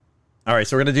All right,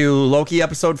 so we're going to do Loki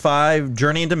episode 5,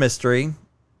 Journey into Mystery,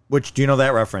 which, do you know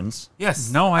that reference?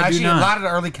 Yes. No, I do Actually, not. a lot of the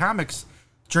early comics,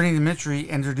 Journey into Mystery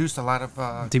introduced a lot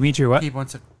of Dimitri, what? people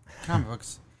into comic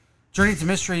books. Journey into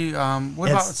Mystery,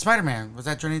 what about Spider-Man? Was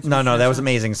that Journey into Mystery? No, that was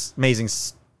Amazing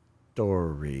Stories. Not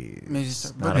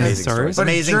Amazing Stories. But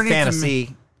Amazing Journey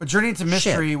Fantasy. But Journey into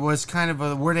Mystery was kind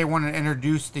of where they wanted to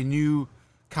introduce the new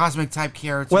cosmic type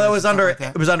characters. Well, it was under like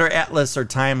it was under Atlas or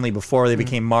Timely before they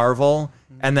became Marvel,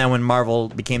 and then when Marvel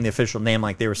became the official name,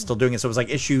 like they were still doing it. So it was like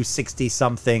issue 60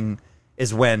 something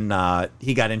is when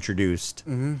he got introduced.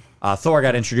 Thor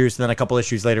got introduced, and then a couple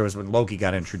issues later was when Loki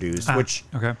got introduced. Which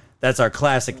that's our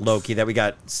classic Loki that we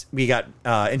got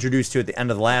introduced to at the end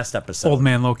of the last episode. Old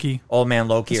Man Loki. Old Man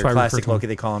Loki, That's or why I classic refer to him. Loki,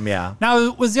 they call him. Yeah,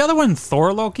 Now, was the other one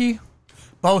Thor Loki?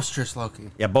 Boisterous Loki.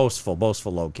 yeah, boastful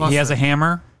Loki. He has a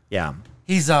hammer, Yeah,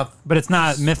 He's a but it's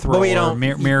not Mithril but we or don't.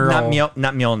 Miro. Not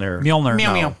Mjolnir. Mjolnir. meow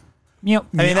No. meow. Meow.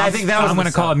 I mean, I think that was I'm going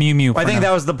to call it Mew Mew. I think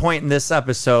that was the point in this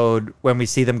episode when we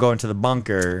see them go into the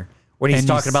bunker when he's And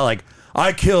talking about like,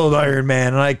 I killed Iron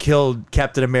Man and I killed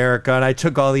Captain America and I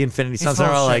took all the Infinity Stones. full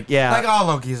And they're all of like, shit. yeah, Like all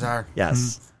Lokis are.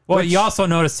 yes. Well, you also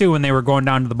noticed too when they were going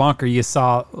down to the bunker, you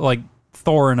saw like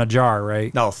Thor in a jar,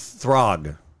 right? No,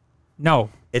 Throg. No,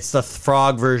 It's the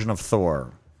frog version of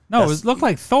Thor. no, it looked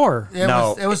like Thor. It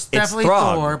No, was it's definitely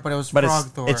Throg, Thor, but it was But Frog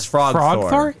Thor. It's Frog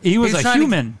Thor. He was a trying to-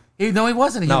 human. No, he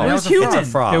wasn't a No, human. It it was was a human.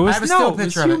 frog. It was I have a still no, it was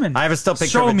picture of it. human. I have a still picture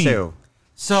Show of it me. too.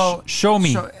 So Show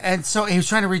me. So he was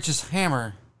trying to reach his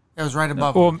hammer. It was right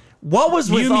above him. Well, What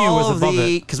was with Mew Mew all was of above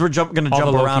the? it. Because we're going to All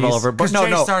jump the around all Lokis. over. But 'Cause no, Jay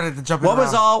no. started to jump What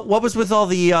was around. What was with all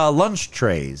the lunch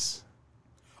trays?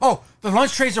 Oh, the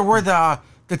lunch trays are where the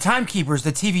timekeepers,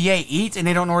 the TVA, eat, and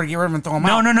they don't know where to get rid of them and throw them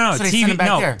out. no. So they send them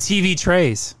back there. TV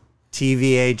trays.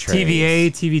 TVA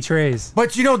trays. TV trays.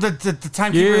 But you know the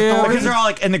timekeepers, Yeah. Because they're all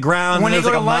like in the ground. when and they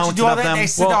go there's to like a lunch and do all mountain that, of they them.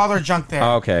 send all their junk there.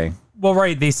 Okay. Well,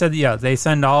 right. They said, they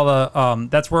send all the,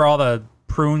 that's where all the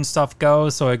prune stuff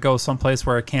goes. So it goes someplace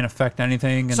where it can't affect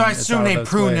anything. And So I it's assume out they of its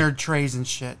prune way. their trays and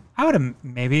shit. I would have,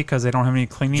 maybe because they don't have any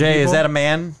cleaning Jay, people. is that a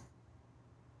man?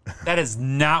 That is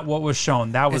not what was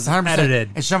shown. That was It's 100%.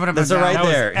 edited. It's jumping up That's and down. right That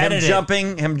was there. Him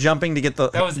edited. jumping to get the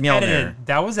That was Mjolnir. edited.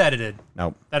 That was edited.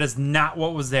 Nope. That is not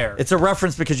what was there. It's a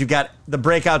reference because you got the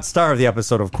breakout star of the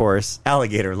episode, of course,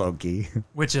 Alligator Loki.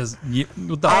 Which is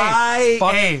what the I-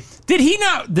 fuck? Hey. Did he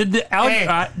not? Did the Hey,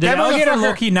 did that alligator motherfucker-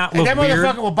 Loki not hey, look that weird?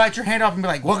 motherfucker will bite your hand off and be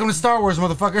like, "Welcome to Star Wars,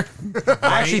 motherfucker."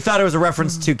 I actually thought it was a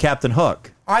reference to Captain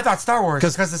Hook. I thought Star Wars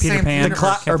because the Peter same Pan, universe.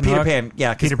 or Captain Peter Hook. Pan,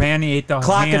 yeah, 'cause Peter Pan, he ate the hand.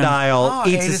 Crocodile Oh,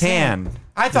 eats ate his hand.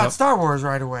 I thought Yep. Star Wars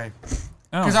right away.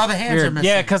 Oh, 'Cause all the hands weird. are missing.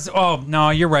 Yeah, because no,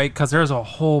 you're right. Because there's a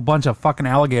whole bunch of fucking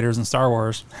alligators in Star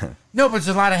Wars, No, but there's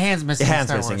a lot of hands missing. in Hands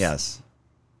Star missing, Wars. yes.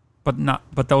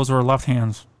 but those were left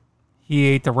hands. He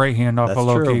ate the right hand off That's of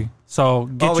Loki. true. So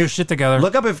get your shit together.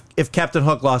 Look up if Captain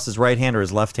Hook lost his right hand or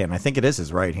his left hand. I think it is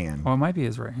his right hand. Well, it might be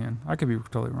his right hand. I could be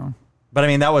totally wrong. But I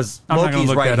mean, that was I'm not gonna Loki's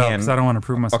look right that up hand. because I don't want to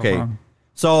prove myself Okay. wrong.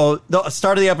 So the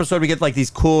start of the episode, we get like these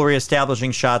cool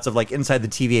reestablishing shots of like inside the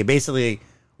TVA. Basically,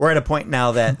 we're at a point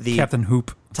now that the Captain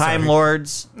Hoop. Time Sorry.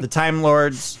 Lords,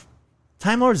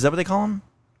 is that what they call them?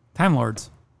 Time Lords.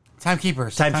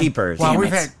 Timekeepers. Timekeepers. Wow, Damn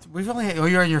we've it. only had. Oh,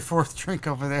 you're on your fourth drink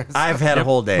over there. so- I've had a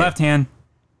whole day. Left hand.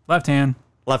 Left hand.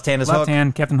 Left hand is Left Hook.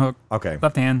 hand. Captain Hook. Okay.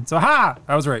 Left hand. So I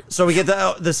was right. So we get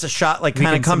this shot like We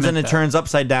kind of can comes in submit and that. turns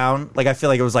upside down. Like I feel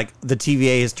like it was like the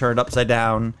TVA is turned upside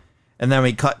down, and then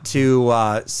we cut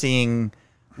to seeing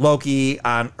Loki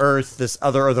on Earth, this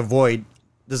void,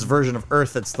 this version of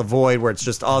Earth that's the void, where it's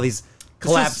just all these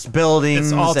collapsed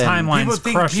buildings. It's all and timelines People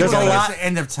think crushed. people There's a think lot- it's the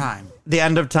end of time. The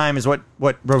end of time is what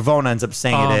Ravonna ends up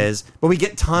saying it is, but we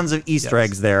get tons of Easter Yes.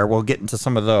 eggs there. We'll get into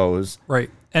some of those.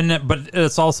 Right. But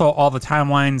it's also all the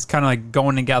timelines kind of like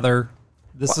going together.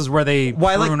 This is where they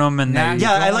Why, like- prune them and Nah, they.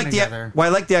 Yeah, I going like together. I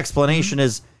like the explanation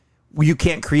is you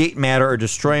can't create matter or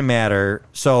destroy matter.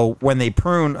 So when they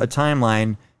prune a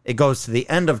timeline, it goes to the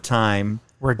end of time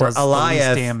Where it does the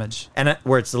least damage. and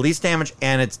where it's the least damage,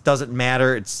 and it doesn't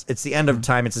matter. It's the end of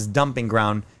time. It's his dumping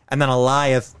ground, and then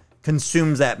Alioth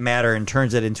consumes that matter and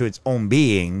turns it into its own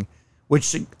being. Which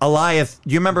Alioth,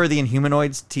 do you remember the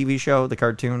Inhumanoids TV show, the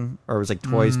cartoon, or it was like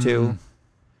Toys too?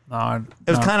 No,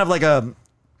 It was kind of like a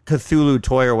Cthulhu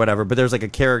toy or whatever, but there's like a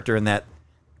character in that.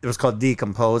 It was called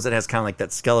Decompose. It has kind of like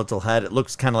that skeletal head. It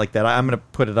looks kind of like that. I'm going to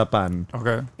put it up on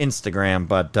okay. Instagram,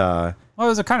 but Well, it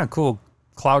was a kind of cool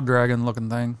cloud dragon looking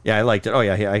thing. yeah, I liked it. Oh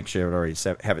yeah, I actually would already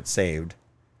have it saved.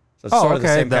 So it's Oh, sort of okay.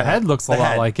 same The kind head looks a the lot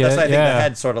head. like That's it, why I think yeah. the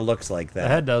head sort of looks like that. The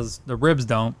head does. The ribs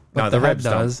don't. But No, the the head ribs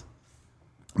don't. does.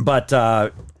 But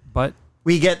But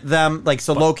we get them like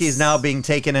so. Loki's now being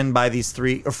taken in by these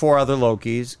 3 or 4 other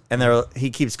Lokis, and he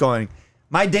keeps going.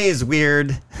 my day is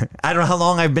weird. I don't know how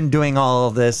long I've been doing all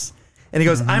of this. And he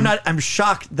goes, I'm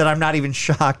shocked that I'm not even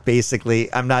shocked,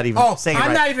 basically. I'm not even saying it I'm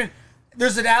right. not even.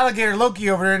 There's an alligator Loki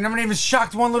over there, and I'm not even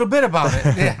shocked one little bit about it.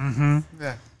 Yeah.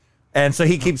 Yeah. And so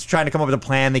he keeps trying to come up with a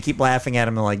plan. They keep laughing at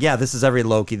him. They're like, yeah, this is every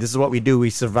Loki. This is what we do. We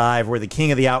survive. We're the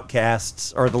king of the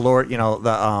outcasts, or the Lord,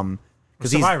 the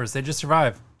because Survivors. They just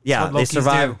survive. yeah, That's what they Lokis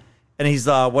survive. do. And he's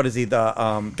what is he?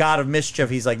 The god of mischief.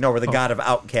 He's like, no, we're the god of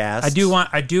outcasts. I do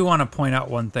want to point out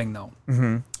one thing though.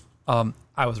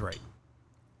 I was right.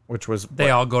 which was They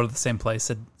all go to the same place.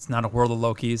 It's not a world of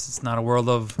Lokis. It's not a world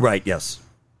of right. Yes.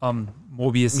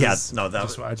 Mobius. Yeah. No, that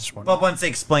just, was. I just want. But once they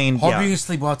explained, Hope yeah. you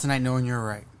sleep well tonight knowing you're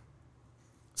right.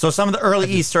 So some of the early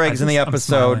Easter eggs in the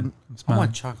episode. I'm I smiling.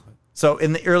 want chocolate. So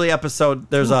in the early episode,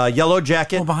 there's a yellow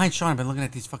jacket. Well, behind Sean, I've been looking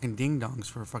at these fucking ding dongs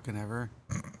for fucking ever.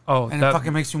 Oh, And it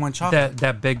fucking makes me want chocolate.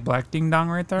 that big black ding dong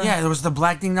right there. Yeah, there was the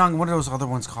black ding dong. What are those other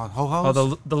ones called? Ho-hos?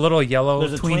 Oh, the little yellow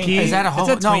There's a Twinkie. Twinkie. Is that a It's ho? a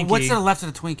No, Twinkie. what's to the left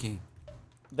of the Twinkie?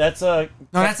 That's a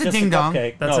No, that's a just ding dong.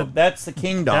 cupcake. That's no, a- that's the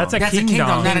king dong. That's a That's a king king dong,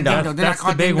 dong. not a ding Dong. dong. They're not That's the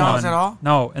called big ding dongs one. at all?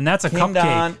 No, and that's a king cupcake.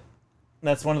 dong.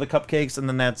 That's one of the cupcakes, and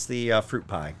then that's the fruit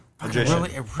pie. Magician. I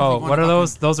really Oh, want what are fucking-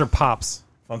 those? Those are pops.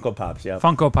 Funko Pops. Yeah.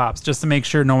 Funko Pops, just to make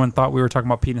sure no one thought we were talking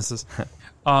about penises.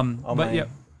 Oh, But my yeah.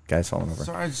 guy's falling over.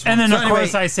 Sorry, I just And then, want of anyway-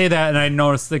 course, I say that, and I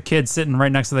notice the kid sitting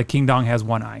right next to the king dong has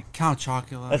one eye. Count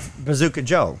Chocula. That's Bazooka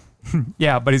Joe.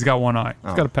 Yeah, but he's got one eye. Oh.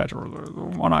 He's got a patch over there.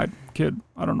 One-eyed kid.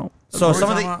 I don't know. So What are some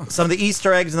we of talking about? some of the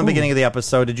Easter eggs in the beginning of the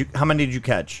episode. How many did you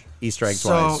catch? Easter eggs So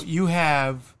wise. you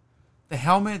have the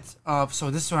helmet of. So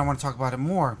this is what I want to talk about it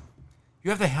more.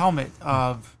 You have the helmet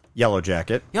of Yellow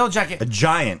jacket. Yellow A Jacket.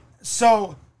 giant.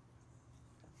 So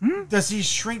does he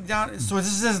shrink down? So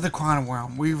this is the quantum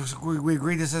realm. We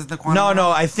agree this is the quantum. No, realm?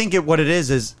 no. I think what it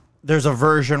is there's a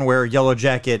version where Yellow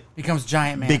Jacket Becomes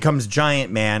Giant Man. becomes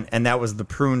Giant Man, and that was the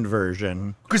pruned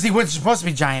version. Because he wasn't supposed to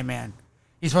be Giant Man.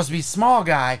 He's supposed to be small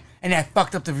guy, and that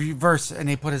fucked up the reverse, and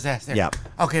they put his ass there. Yeah.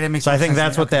 Okay, that makes. So I more think sense to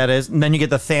that's me. what that is. And then you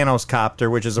get the Thanos copter,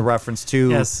 which is a reference to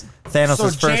Yes. Thanos' So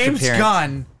first James appearance.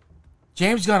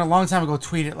 Gunn a long time ago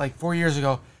tweeted, like 4 years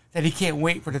ago, that he can't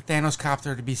wait for the Thanos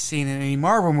copter to be seen in any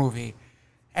Marvel movie.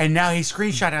 And now he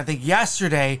screenshot it, I think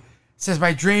yesterday, says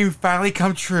my dream finally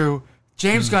come true.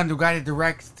 James Gunn, the guy that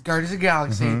directs Guardians of the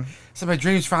Galaxy, said my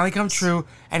dreams finally come true,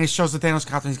 and it shows the Thanos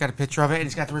copter, and he's got a picture of it, and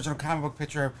he's got the original comic book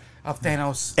picture of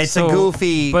Thanos. It's a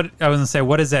goofy. But I was gonna say,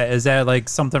 what is that? Is that like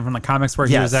something from the comics where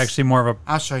he Yes. was actually more of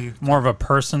I'll show you. a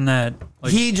person that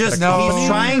like, he just had a he's company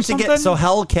trying or to get something? so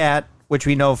Hellcat, which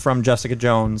we know from Jessica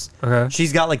Jones. Okay.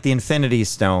 She's got like the Infinity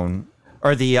Stone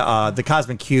or the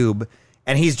Cosmic Cube,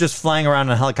 and he's just flying around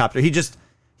in a helicopter.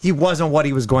 He wasn't what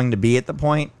he was going to be at the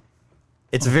point.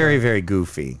 It's very, very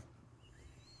goofy.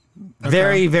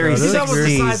 Very, very That is That was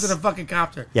the size 60s. of the fucking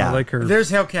copter. Yeah. I like her.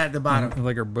 There's Hellcat at the bottom. I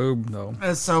like her boob though.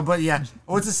 So, but yeah.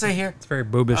 What's it say here? It's very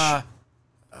boobish.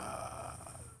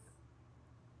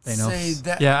 They know. Say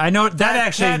that. Yeah, I know that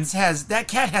actually. That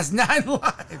cat has 9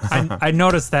 lives. I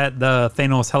noticed that the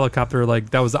Thanos helicopter,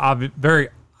 like that was very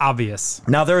obvious.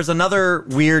 Now there's another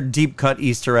weird deep cut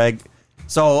Easter egg.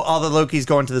 So all the Lokis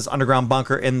go into this underground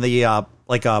bunker in the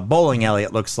like a bowling alley.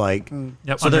 It looks like.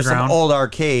 Yep, So there's some underground. old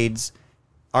arcades,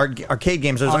 arcade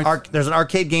games. There's an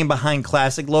arcade game behind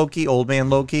classic Loki, Old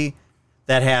Man Loki,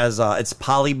 that has it's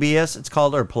Polybius. It's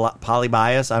called or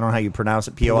Polybius. I don't know how you pronounce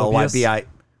it. Polybi.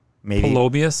 Maybe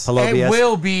Pelobius. Pelobius. It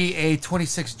will be a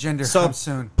 26 gender So come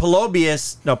soon.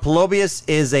 Pelobius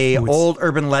is a it's- old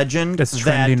urban legend. it's that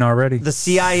trending already. The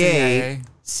CIA made.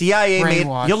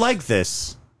 Brainwashed. You'll like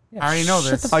this. I already know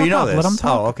Shut this. the Oh, you fuck know up. this. Let 'em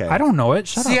talk. Oh, okay. I don't know it.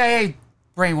 Shut up. CIA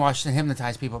brainwashed and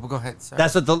hypnotized people. But go ahead. Sorry.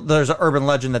 That's what there's an urban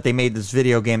legend that they made this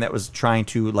video game that was trying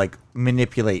to like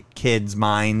manipulate kids'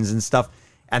 minds and stuff,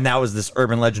 and that was this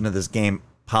urban legend of this game,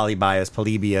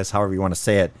 Polybius, however you want to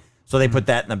say it. So they put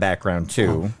that in the background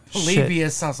too.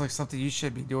 Polybius sounds like something you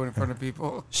should be doing in front of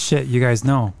people. Shit, you guys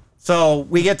know. So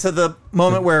we get to the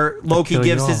moment where Loki kill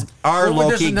you gives his all. Well,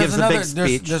 Loki gives a big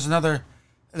speech.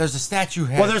 There's a statue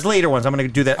head. Well, there's later ones. I'm going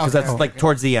to do that because Okay, that's like okay.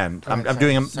 towards the end. I'm sorry,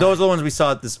 doing them. sorry. Those are the ones we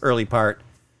saw at this early part.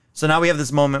 So now we have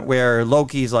this moment where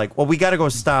Loki's like, "Well, we got to go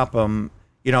stop him."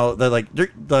 You know,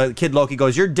 the kid Loki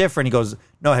goes, "You're different." He goes,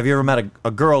 "No, have you ever met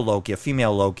a girl Loki, a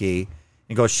female Loki?"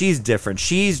 He goes, "She's different.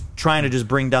 She's trying to just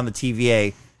bring down the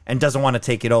TVA and doesn't want to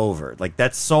take it over. Like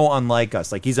that's so unlike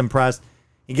us." Like he's impressed.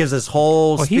 He gives this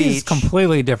whole Well, speech. he's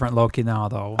completely different Loki now,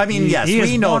 though. I mean, yes, he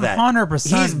we is know that 100%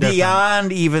 he's different.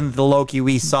 beyond even the Loki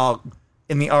we saw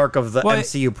in the arc of the Well,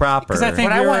 MCU proper. 'cause I think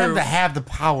but I want you're- him to have the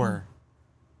power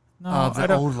of I the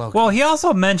don't- old Loki. Well, he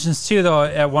also mentions too, though,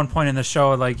 at one point in the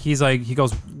show, like he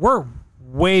goes, "We're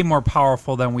way more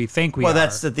powerful than we think we are. Well,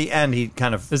 that's at the end. He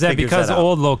kind of Is that figures because out.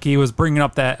 old Loki was bringing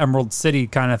up that Emerald City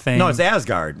kind of thing? No, it's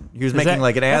Asgard. He was Is making that-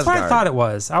 like an That's Asgard. what I thought it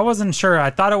was. I wasn't sure. I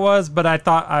thought it was, but I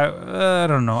thought I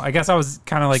don't know. I guess I was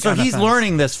kind of like. So on the he's fence.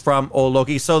 learning this from old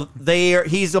Loki. So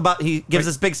he gives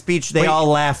this big speech. They Wait. all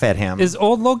laugh at him. Is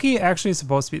old Loki actually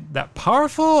supposed to be that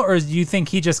powerful, or do you think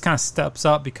he just kind of steps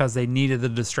up because they needed the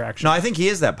distraction? No, I think he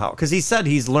is that powerful because he said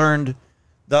he's learned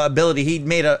the ability. He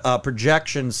made a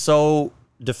projection so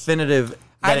definitive that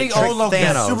I think it tricked old Loki is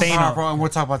Thanos. super powerful, and we'll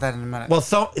talk about that in a minute. Well,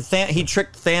 he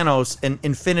tricked Thanos in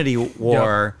Infinity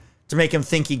War to make him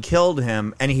think he killed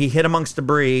him, and he hid amongst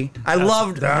debris. I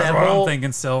loved That's that what whole I'm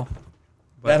thinking still.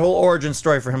 that whole origin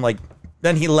story for him. Like,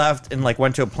 then he left and like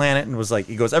went to a planet and was like,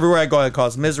 he goes, everywhere I go, I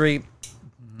cause misery.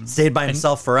 Stayed by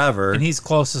himself forever. And he's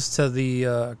closest to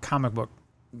the comic book.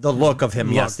 The look of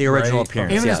him, yes, the original right.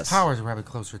 appearance, Even yes. his powers are probably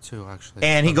closer too, actually.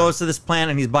 And he goes to this planet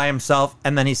and he's by himself.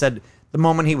 And then he said, the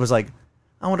moment he was like,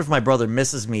 I wonder if my brother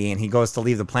misses me, and he goes to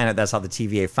leave the planet, that's how the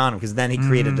TVA found him, because then he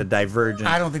created a divergent.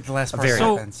 I don't think the last part very-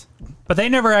 happens. But they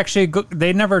never actually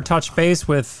they never touched base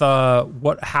with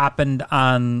what happened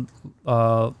on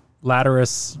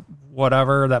Lattice,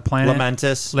 whatever that planet.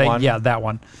 Lamentus Like, one. yeah, that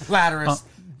one. Lattice.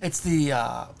 It's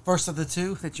the first of the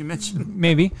two that you mentioned.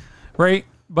 Maybe, right?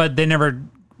 But they never.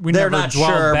 We They're never not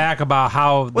dwelled sure. back about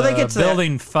how the they get to that.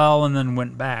 building fell and then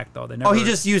went back, though. They never. Oh, he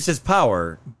just used his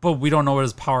power. But we don't know what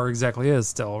his power exactly is,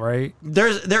 still, right?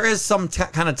 There is some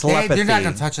kind of They're telepathy. not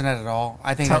going to touch on that at all.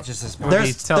 I think that's just his power. There-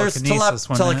 There's telekinesis,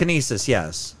 wasn't it? telekinesis,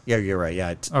 yes. Yeah, you're right. Yeah,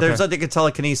 Okay. there's like a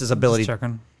telekinesis ability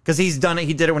checking. because he's done it.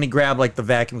 He did it when he grabbed like the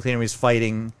vacuum cleaner. He was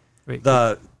fighting Wait,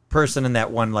 the person in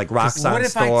that one like Roxxon What if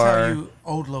store. I tell you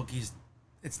old Loki's...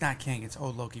 It's not King, it's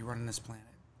old Loki running this planet.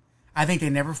 I think they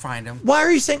never find him. Why are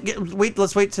you saying? Wait,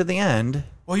 let's wait to the end.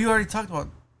 Well, you already talked about...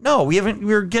 No, we haven't.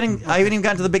 We're getting. I haven't even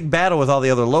gotten to the big battle with all the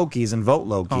other Lokis and Vote Oh,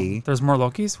 Loki. there's more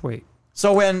Lokis? Wait.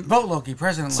 So when Vote Loki,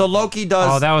 President so Loki. Loki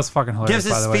does Oh, that was fucking hilarious, gives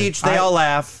his by the way. speech. They all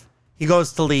laugh. He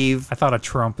goes to leave, I thought of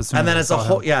Trump as soon and then as it's I a saw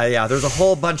whole. him. Yeah. There's a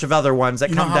whole bunch of other ones that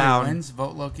You know come how down. he wins,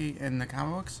 Vote Loki, in the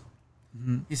comic books?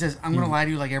 Mm-hmm. He says, I'm going to lie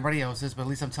to you like everybody else is, but at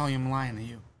least I'm telling you I'm lying to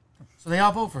you. So they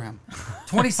all vote for him.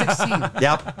 2016.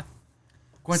 Yep.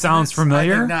 Sounds Coincidence?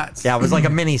 familiar? I think not. Yeah, it was like a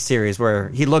mini series where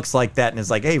he looks like that and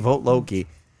is like, "Hey, vote Loki."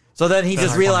 So then he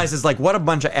just realizes like, what a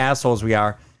bunch of assholes we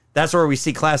are. That's where we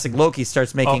see classic Loki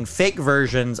starts making Oh. fake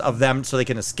versions of them so they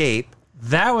can escape.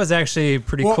 That was actually a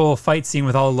pretty Well- cool fight scene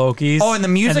with all the Lokis. Oh, and the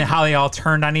music- And then how they all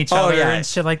turned on each Oh, other yeah. and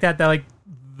shit like that.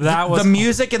 That was the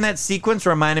music in that sequence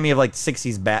reminded me of like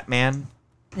 60s Batman.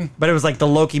 But it was like the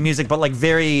Loki music, but like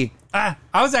very I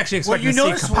was actually expecting you to see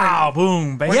notice kapow,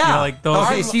 boom, bang, yeah. like those.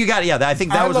 Okay, so you got I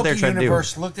think that Our was what they're Loki trying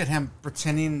universe to do. looked at him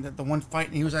pretending that the one fight,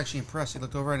 and he was actually impressed. He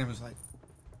looked over and he was like,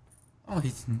 "Oh,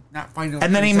 he's not fighting."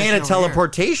 And then he he's made a actually over here."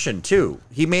 teleportation too.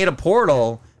 He made a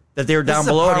portal that they were This down is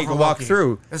a below and he powerful could walk Loki.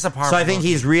 through. This is a So powerful I think Loki.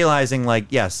 he's realizing like,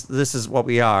 yes, this is what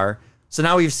we are. So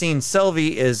now we've seen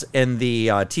Sylvie is in the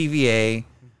TVA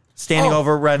standing Oh,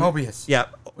 over Ren. Mobius. Yeah.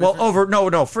 Well,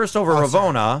 first over Oh,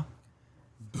 sorry. Ravonna.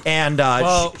 And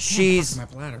Well- she's My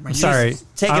bladder. My Sorry. uterus-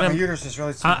 taking my him. uterus is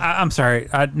really small. I'm sorry,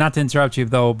 not to interrupt you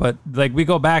though, but like we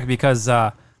go back because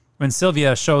when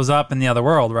Sylvia shows up in the other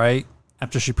world, right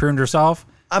after she pruned herself.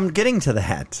 I'm getting to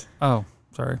that. Oh,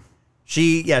 sorry.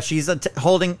 She's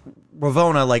holding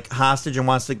Ravonna like hostage and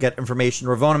wants to get information.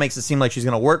 Ravonna makes it seem like she's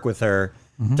going to work with her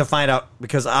to find out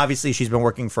because obviously she's been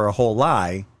working for a whole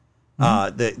lie.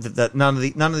 That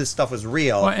none of this stuff was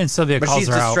real. Well, and Sylvia but calls she's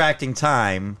her out. distracting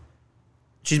time.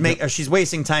 She's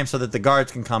wasting time so that the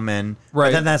guards can come in. Right.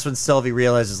 But then that's when Sylvie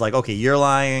realizes like, okay, you're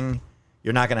lying.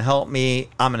 You're not going to help me.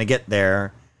 I'm going to get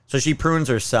there. So she prunes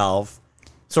herself.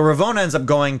 So Ravonna ends up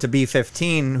going to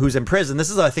B-15, who's in prison. This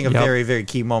is, I think, a Yep. very, very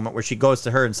key moment where she goes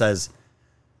to her and says,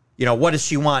 you know, what does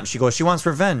she want? She goes, she wants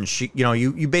revenge.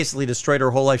 You basically destroyed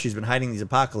her whole life. She's been hiding these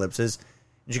apocalypses.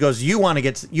 And she goes, you want to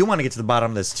get to the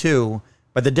bottom of this too,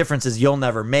 but the difference is you'll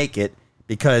never make it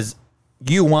because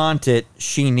you want it,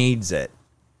 she needs it.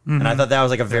 And I thought that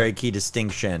was like a very key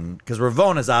distinction because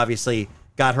Ravonna's obviously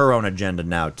got her own agenda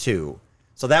now too.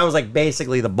 So that was like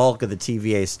basically the bulk of the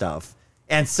TVA stuff.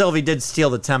 And Sylvie did steal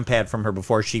the temp pad from her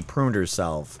before she pruned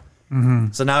herself.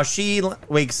 So now she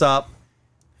wakes up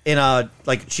in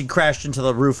she crashed into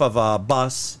the roof of a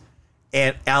bus,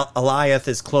 and Eliath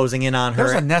is closing in on There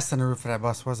was her. a nest on the roof of that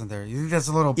bus, wasn't there? You think that's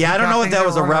a little? Yeah, I don't peacock know if thing that they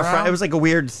was a were running reference. around? It was like a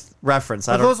weird reference.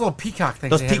 I But don't. those little peacock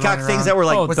things. Those they had peacock running things around. that were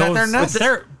like. Oh, Was that their those- nest?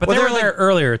 But Well, they they're were there like-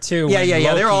 earlier too. Yeah, when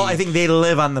yeah. They're all. Loki- I think they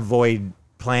live on the void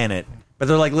planet, but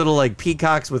they're like little like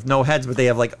peacocks with no heads, but they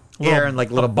have like air and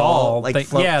like little ball like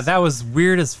floats. Yeah, that was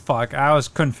weird as fuck. I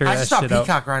couldn't figure I that just saw shit out.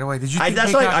 peacock right away. Did you? Think That's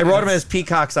peacock like I wrote them is- as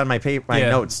peacocks on my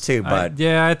notes too, but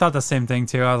I thought the same thing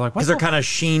too. I was like, what because they're the kind of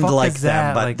sheened fuck like is them,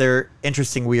 that? but Like- they're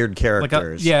interesting, weird like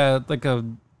characters. like a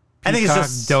I think it's peacock,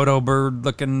 just dodo bird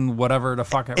looking whatever the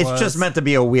fuck it was. it's just meant to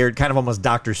be a weird, kind of almost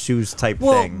Dr. Seuss type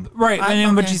well, thing. right?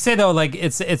 And what okay. you say though, like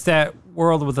it's that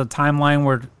world with a timeline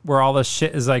where all this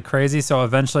shit is like crazy. So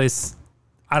eventually,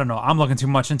 I don't know. I'm looking too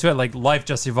much into it. Like life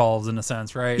just evolves in a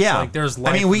sense, right? Yeah, So, like there's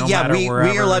life. I mean, we no yeah matter we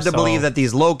wherever, are led to so- believe that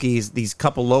these Lokis, these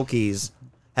couple Lokis,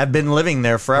 have been living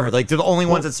there forever. Like they're the only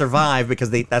ones that survive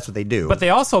because that's what they do. But they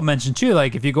also mentioned too,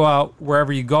 like if you go out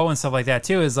wherever you go and stuff like that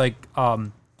too, is like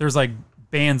there's like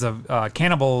bands of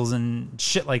cannibals and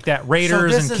shit like that, So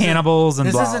raiders this and isn't- cannibals and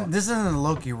This blah. isn't the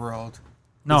Loki world.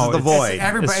 No, This is the it's- void.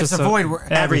 Everybody, it's just a void.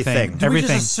 Where, Everything. do we Everything.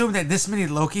 just assume that this many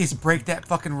Lokis break that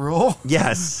fucking rule?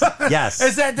 yes, yes.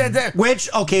 Is that? Which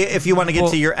okay, if you want to get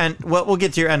to your end, well, we'll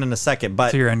get to your end in a second.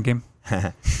 But to your end game.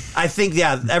 I think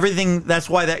everything. That's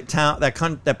why that town,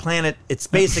 that planet. It's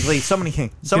basically so many there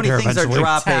things are eventually.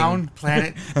 dropping. Town,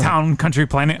 planet. Town, country,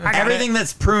 planet. I got Everything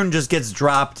that's pruned just gets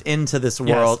dropped into this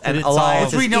world, and it's all-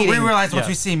 Elias We is know. We eating. realize once yeah.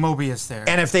 we see Mobius there.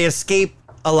 And if they escape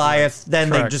Elias, then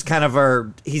they Correct. just kind of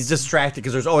are. He's distracted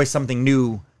because there's always something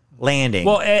new landing.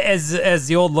 Well, as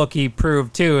the old Loki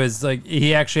proved too, is like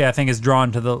he actually I think is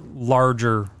drawn to the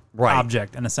larger Right.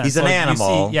 object in a sense. He's an Like,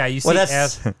 animal. You see Well,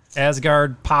 that's-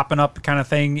 Asgard popping up kind of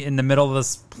thing in the middle of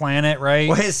this planet, right?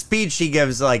 Well, his speech he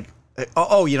gives like,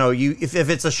 you know, if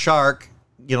it's a shark,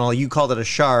 you know, you called it a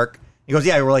shark. He goes,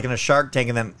 yeah, we're like in a shark tank,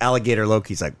 and then alligator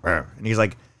Loki's like, "Brr." And he's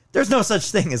like, there's no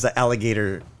such thing as an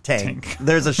alligator tank.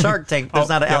 There's a shark tank. There's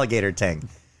not an alligator tank.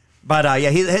 But yeah,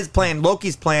 his plan,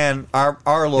 Loki's plan, our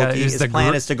Loki, he's his the plan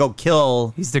Groot. is to go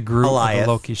kill. He's the Groot of Elias.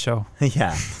 the Loki show.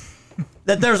 Yeah.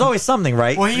 That there's always something,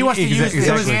 right? well, he wants to use Exactly. the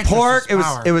It was Exactly.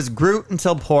 Porg. It was Groot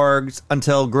until Porgs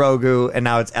until Grogu, and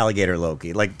now it's Alligator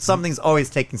Loki. Like something's always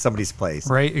taking somebody's place,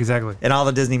 Right, exactly. and all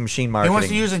the Disney machine He marketing. wants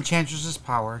to use Enchantress's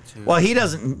power to. Well, he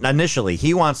doesn't initially.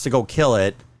 He wants to go kill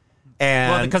it,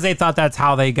 and Well, because they thought that's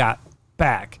how they got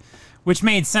back, which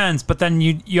made sense. But then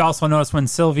you also notice when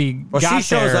Sylvie got she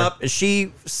shows there, up.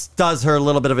 She does her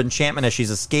little bit of enchantment as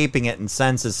she's escaping it and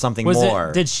senses something was more.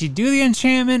 it? Did she do the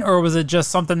enchantment, or was it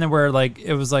just something that where like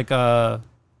it was like a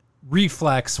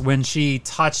reflex when she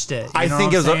touched it? You I know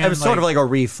think what I'm it was saying? sort of like a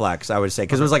reflex. I would say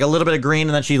because it was like a little bit of green,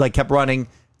 and then she like kept running.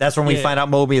 That's when we Yeah. find out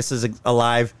Mobius is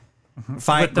alive. with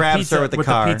the Grabs pizza, her with the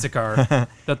car. the pizza car,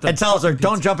 that the and tells her, fucking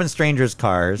 "Don't pizza- jump in strangers'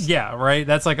 cars." Yeah, right.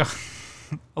 That's like a.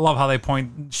 I love how they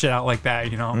point shit out like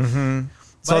that. You know. Mm-hmm.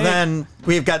 So But then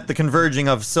we've got the converging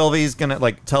of Sylvie's gonna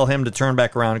like tell him to turn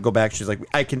back around and go back. She's like,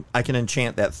 I can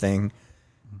enchant that thing.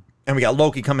 And we got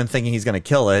Loki coming thinking he's gonna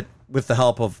kill it with the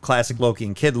help of classic Loki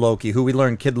and Kid Loki, who we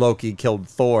learned Kid Loki killed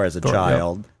Thor as a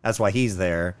child. That's why he's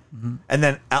there. And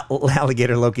then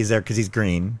Alligator Loki's there because he's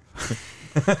green.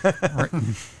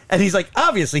 And he's like,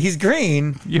 obviously he's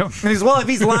green. Yep. And he's well, if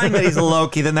he's lying that he's a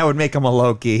Loki, then that would make him a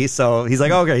Loki. So he's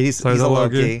like, okay, he's he's a a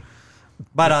Loki. Loki.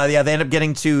 But yeah, they end up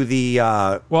getting to the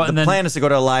the and then- plan is to go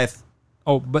to Elias.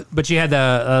 Oh, but you had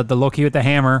the Loki with the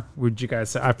hammer. Would you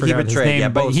guys? I forgot his betrayed, name, yeah,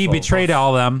 but he both. betrayed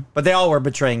all of them, But they all were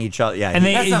betraying each other. Yeah, and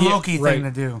they that's a yeah, Loki right. thing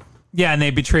to do. Yeah, and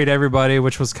they betrayed everybody,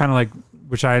 which was kind of like,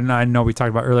 which I know we talked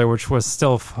about earlier, which was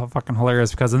still fucking hilarious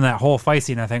because in that whole fight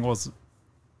scene, I think was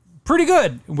pretty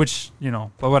good. Which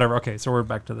but whatever. Okay, so we're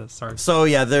back to this. Sorry. So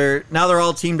yeah, they're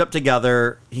all teamed up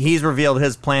together. He's revealed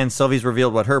his plan. Sylvie's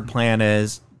revealed what her plan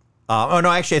is. Oh no,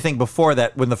 actually, I think before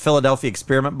that, when the Philadelphia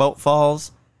experiment boat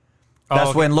falls, that's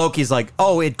okay. when Loki's like,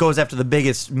 "Oh, it goes after the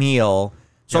biggest meal."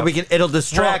 So Yep. it'll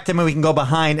distract him, and we can go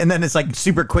behind. And then it's like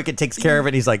super quick. It takes care of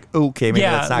it. He's like, "Okay, maybe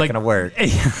that's not going to work." I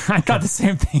thought the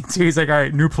same thing too. He's like, all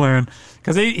right, new plan,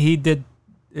 because he did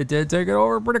take it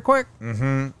over pretty quick.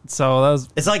 Mm-hmm. So that was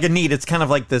It's like it's kind of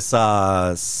like this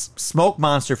smoke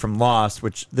monster from Lost,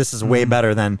 which this is way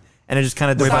better than, and it just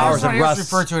kind of devours and Somebody else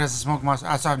rusts. referred to it as a smoke monster.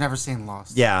 So I've never seen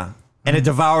Lost. Yeah. And it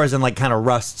devours and like kind of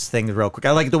rusts things real quick.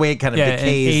 I like the way it kind of and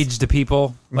decays. age to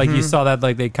people. Like Mm-hmm. you saw that,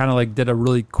 like they kind of like did a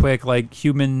really quick like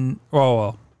human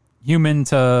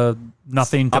to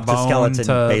nothing to Up to bone skeleton,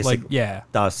 to basic.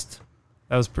 like Dust.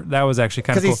 that was actually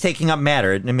kind of Because cool. he's taking up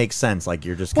matter, and it makes sense. Like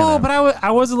you're just kind Well, of. but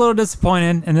I was a little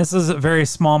disappointed, and this is a very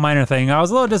small minor thing. I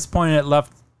was a little disappointed it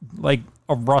left like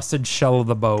a rusted shell of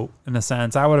the boat in a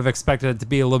sense. I would have expected it to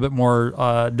be a little bit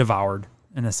more devoured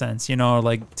in a sense,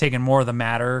 like taking more of the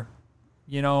matter,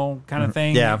 kind of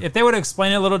thing. Yeah. If they would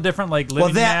explain it a little different, like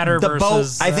living matter the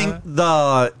versus boat. I think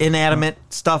the inanimate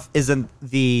stuff isn't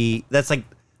that's like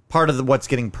part of what's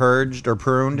getting purged or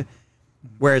pruned.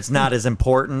 where it's not as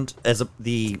important as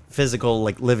the physical,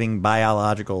 like living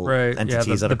biological Right.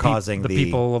 entities that are causing the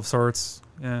people of sorts.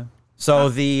 Yeah. So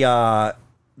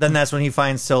then that's when he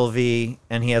finds Sylvie,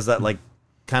 and he has that like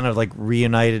kind of like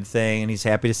reunited thing, and he's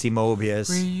happy to see Mobius.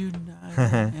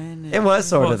 It was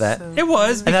sort of that. It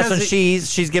was, And that's because when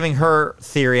she's giving her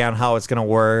theory on how it's going to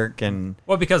work, and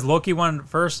well, because Loki wanted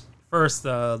first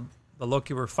the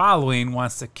Loki we're following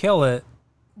wants to kill it,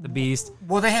 the beast.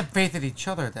 Well, they have faith in each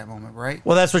other at that moment, right?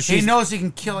 well, that's what He she's. knows he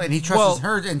can kill it, and he trusts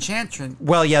her enchantress.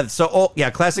 Well, yeah. So,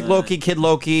 classic Loki, Kid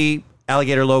Loki,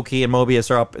 Alligator Loki, and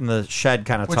Mobius are up in the shed,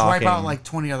 kind of Which talking. wipe out like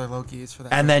 20 other Lokis for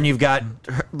that. And then you've got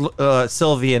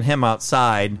Sylvie and him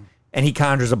outside, and he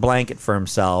conjures a blanket for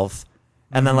himself.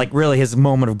 And then, like, really, his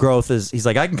moment of growth is he's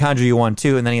like, I can conjure you one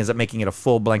too. And then he ends up making it a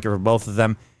full blanket for both of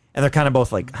them. And they're kind of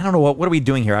both like, I don't know, what are we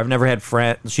doing here? I've never had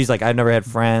friends. She's like, I've never had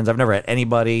friends. I've never had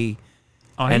anybody.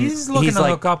 Oh, And he's looking he's to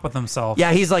like- hook up with himself.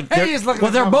 Yeah, he's like, Hey, he's looking well,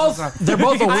 at they're himself.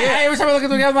 both aware. Every time I look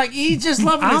at him, I'm like, he's just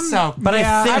loving himself. But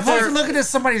Yeah, I think I'm supposed to they're. look at this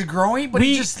somebody's growing, but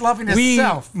he's just loving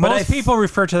himself. Most I- people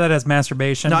refer to that as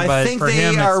masturbation. No, I but think for they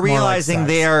him, it's are more realizing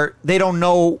like they don't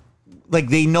know, like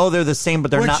they know they're the same,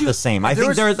 but they're Would not you- the same. I there think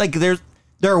was- they're like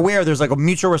they're aware. There's like a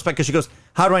mutual respect because she goes,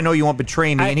 "How do I know you won't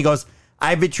betray me?" And he goes,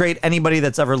 "I betrayed anybody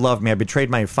that's ever loved me. I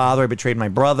betrayed my father. I betrayed my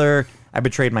brother. I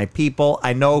betrayed my people.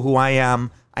 I know who I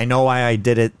am. I know why I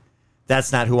did it.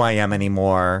 That's not who I am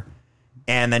anymore."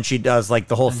 And then she does like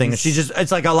the whole thing. And she just,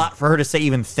 it's like a lot for her to say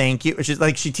even thank you. She's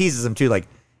like, she teases him too. Like,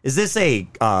 is this a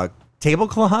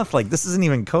tablecloth? Like, this isn't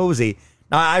even cozy.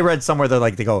 Now, I read somewhere that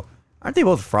like, they go, aren't they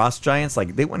both frost giants?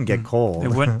 Like, they wouldn't get cold. It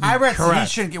wouldn't. I read he Correct.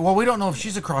 shouldn't get. Well, we don't know if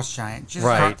she's a cross giant. She's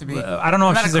Right. thought to be. I don't know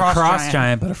if Not she's a cross giant.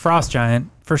 giant, but a frost giant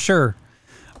for sure.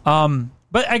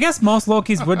 But I guess most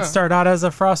Lokis would start out as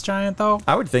a frost giant, though.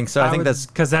 I would think so. I think that's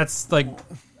because that's like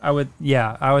I would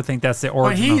think that's the But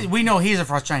origin. we know he's a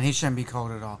frost giant. He shouldn't be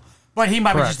cold at all. But he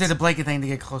might be just Correct. did a blanket thing to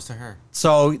get close to her.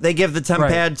 so. They give the temp Right.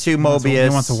 pad to He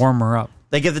Mobius. wants to warm her up,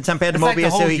 They give the temp pad to It's like the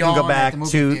Mobius so whole he can go yawn at back the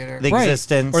movie to theater. the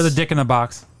existence. or the dick in the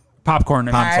box, popcorn.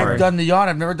 Popcorn. I've done the yawn.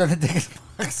 I've never done the dick in the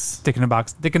box. Dick in the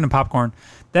box, dick in the popcorn.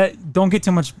 That don't get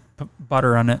too much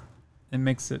butter on it. It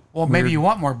makes it. Well, maybe weird. you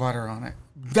want more butter on it.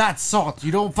 Not salt.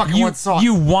 You don't fucking want salt.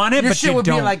 You want it, Your but shit you would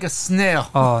don't. be like a snail.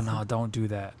 Oh no! Don't do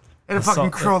that. It'll The fucking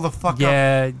salt- curl the fuck up.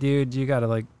 Yeah, dude, you gotta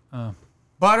like.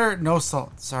 Butter, no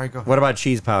salt. Sorry, go ahead. What about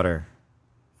cheese powder?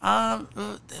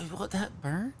 What that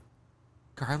burn?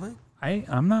 Garlic?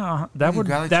 I'm not. That would.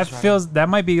 garlic That cheese powder. feels. That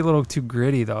might be a little too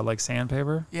gritty though, like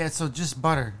sandpaper. Yeah, so just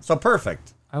butter. So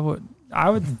perfect. I would.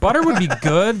 Butter would be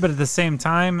good, but at the same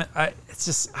time, it's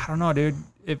just. I don't know, dude.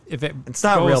 If it. It's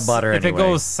not goes- real butter If it anyway.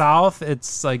 goes south,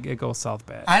 it's like it goes south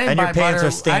bad. I didn't And your buy pants butter.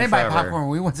 are stained I didn't buy forever. popcorn.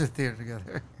 We went to the theater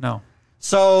together. No,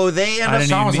 So they end I up.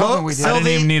 didn't, even hoping need, we did. I didn't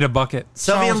even need a bucket.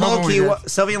 Sylvie and Sean was hoping we Loki.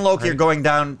 did. Sylvie and Loki are going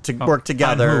down to work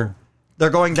together. who? They're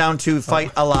going down to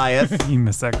fight Eliath, You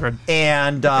missed that, Grid.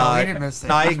 and we didn't miss it.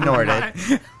 no, I ignored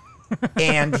it.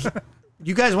 And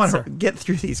you guys want to get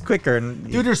through these quicker,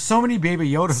 and Dude, there's so many baby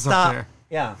Yodas up stop. there.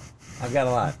 Yeah, I've got a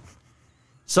lot.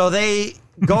 So they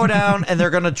go down and they're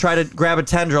going to try to grab a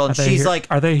tendril, and she's like,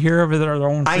 "Are they here of their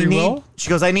own free I need. will?" She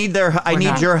goes, I need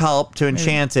not. your help to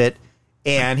enchant it,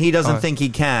 and he doesn't Oh. think he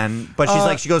can. But she's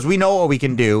like, she goes, we know what we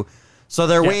can do. So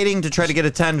they're Yeah. waiting to try to get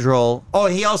a tendril. Oh,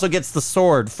 he also gets the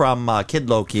sword from Kid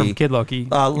Loki, From Kid Loki,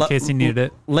 in case he needed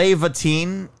it,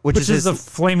 Levatine, which which is a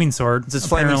flaming sword. his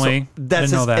flaming apparently, sword.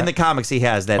 That's didn't know that. in the comics. He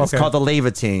has that. It's Okay. called the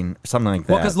Levatine, something like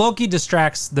that. Well, because Loki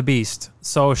distracts the beast,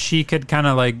 so she could kind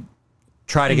of like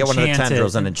try to get one of the enchant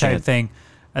tendrils it and type enchant. thing,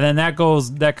 and then that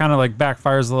kind of like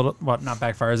backfires a little. Well, not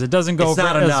backfires. It doesn't go It's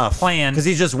not as enough planned. because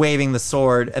he's just waving the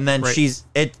sword, and then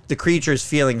Right. the creature's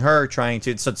feeling her, trying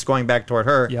to, so it's going back toward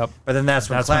her. Yep. But then that's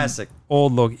when That's when classic.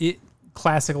 old Loki.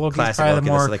 Classic Loki is Classic probably Loki,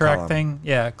 the that's more what they call correct him. thing.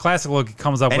 Yeah, classic Loki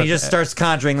comes up And with he just it. starts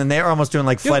conjuring, and they're almost doing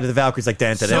like Flight of the Valkyries, like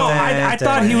dan, So I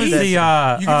thought he was the You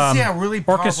can see how really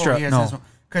powerful orchestra. he is. No.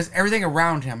 Because everything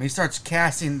around him, he starts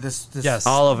casting this. Yes,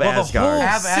 all of well, Asgard. The whole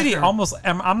Have city Asgard. almost.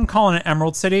 I'm calling it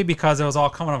Emerald City because it was all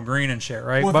coming up green and shit,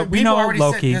 right? Well, but we people know already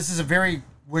Loki. said this is a very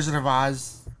Wizard of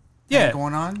Oz Yeah. thing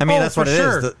going on. I mean, Oh, that's for what it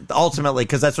is. sure. Ultimately,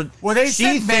 because that's what. Well, they she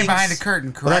said man thinks- behind the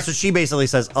curtain, correct? Well, that's what she basically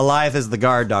says. Eliath is the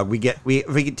guard dog. If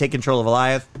we can take control of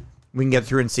Eliath, we can get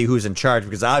through and see who's in charge.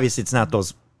 Because obviously, it's not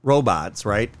those robots,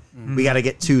 right? Mm-hmm. We got to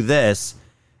get to this,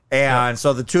 and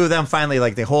so the two of them finally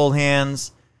they hold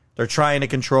hands. They're trying to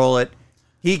control it.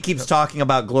 He keeps talking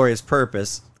about glorious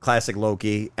purpose, classic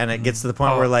Loki, and it gets to the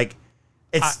point Oh. where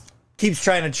keeps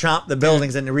trying to chomp the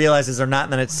buildings and it realizes they're not,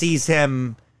 and then it sees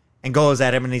him and goes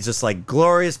at him, and he's just like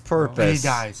glorious purpose. And he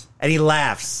dies. and he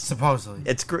laughs. supposedly.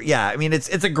 It's yeah. I mean, it's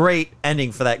a great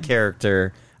ending for that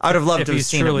character. I would have loved if to have he's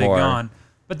seen it truly more. gone.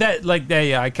 But that, like,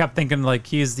 I kept thinking like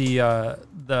he's the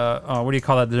what do you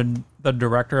call that? The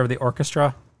director of the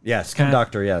orchestra. Yes,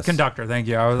 conductor. Yes, Conductor. Thank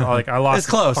you. I was like, I lost. It's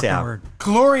close, the fucking yeah. Word.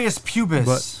 Glorious pubis.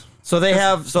 But- So they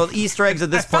have Easter eggs at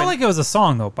I this felt point. like it was a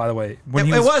song though. By the way, when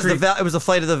it he was cre- it was the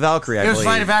Flight of the Valkyrie. I It was believe.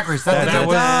 Flight of Valkyries. But it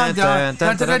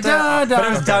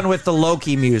was done with the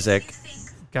Loki music.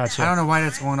 Gotcha. I don't know why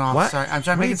that's going off. What? Sorry, I'm trying to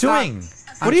What are make you it stop. doing?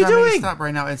 I'm What are you trying to make it doing? Stop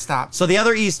right now. It stopped. So the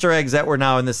other Easter eggs that were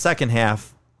now in the second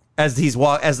half, as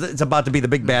it's about to be the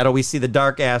big battle, we see the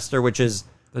Dark Aster, which is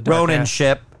The Dark Ronan's Aster.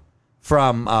 ship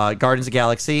from Guardians of the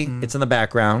Galaxy. It's in the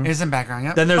background. It is in background.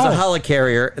 Yep. Then there's a Oh.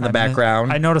 helicarrier in the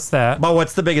background. I noticed that. But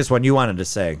what's the biggest one you wanted to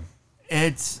say?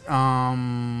 It's Do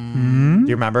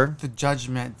you remember? the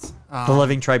Judgment. The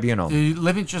Living Tribunal. The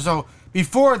living. So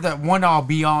before the one all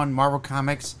beyond Marvel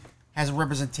Comics has a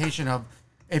representation of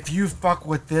if you fuck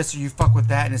with this or you fuck with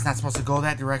that and it's not supposed to go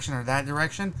that direction or that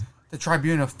direction, the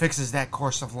Tribunal fixes that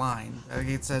course of line.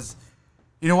 It says,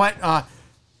 you know what?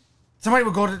 Somebody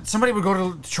would go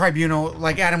to the Tribunal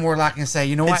like Adam Warlock and say,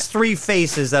 you know what? It's three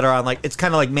faces that are on it's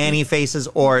kind of like Manny faces,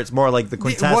 or it's more like the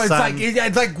quintessence. Well,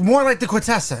 it's like more like the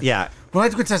quintessence. Yeah. More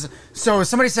like the quintessence. So if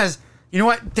somebody says, you know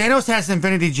what? Thanos has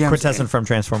Infinity Gems. Quintessence from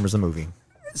Transformers the movie.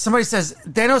 Somebody says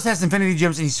Thanos has Infinity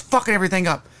Gems and he's fucking everything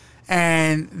up,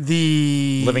 and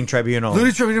the Living Tribunal.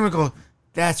 Living Tribunal would go,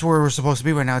 that's where we're supposed to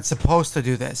be right now. It's supposed to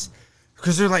do this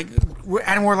because they're like,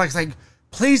 Adam Warlock's like,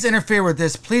 please interfere with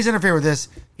this. Please interfere with this.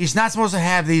 He's not supposed to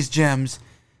have these gems.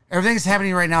 Everything that's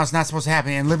happening right now is not supposed to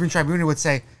happen. And Living Tribunal would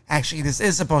say, actually, this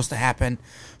is supposed to happen.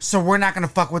 So we're not going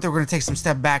to fuck with it. We're going to take some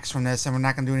step backs from this, and we're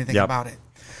not going to do anything Yep. about it.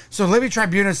 So Living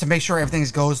Tribunal is to make sure everything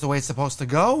goes the way it's supposed to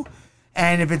go.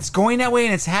 And if it's going that way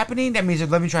and it's happening, that means that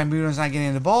Living Tribunal is not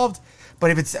getting involved.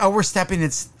 But if it's overstepping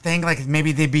its thing, like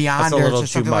maybe the Beyond That's a little or too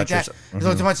something like much that, or it's a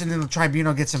little too much, and then the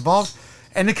Tribunal gets involved.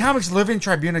 And the comics, Living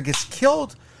Tribunal gets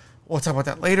killed. We'll talk about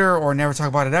that later, or never talk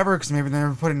about it ever, because maybe they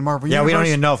never put it in the Marvel Yeah, universe. we don't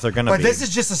even know if they're going to be. But this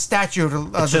is just a statue of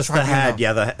the, It's just the Tribunal. head.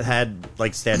 Yeah, the head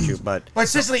statue. But But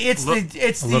essentially, it's little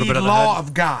the bit of the law head.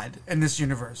 of God in this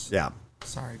universe. yeah.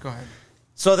 Sorry, go ahead.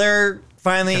 So they're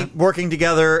finally working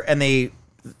together, and the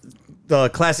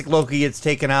classic Loki gets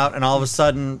taken out, and all of a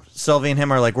sudden, Sylvie and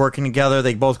him are like working together.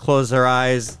 They both close their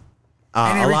eyes.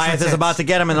 And he Elias reaches is hits. about to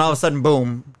get him, and all of a sudden,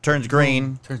 boom, turns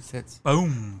green. Turns tits.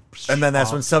 Boom. And then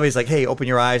that's when Sylvie's like, "Hey, open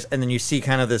your eyes," and then you see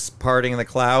kind of this parting in the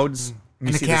clouds. And you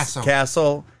In the see castle. this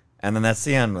castle, and then that's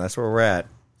the end. That's where we're at.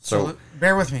 So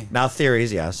bear with me. Now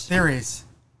theories, yes. Theories.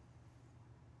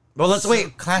 Well, let's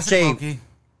wait. Classic Jay, Loki.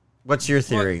 what's your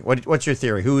theory? What's your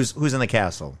theory? Who's in the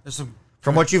castle? There's some.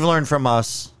 From what you've learned from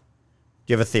us,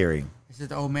 do you have a theory? Is it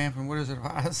the old man from What Is It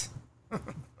Oz?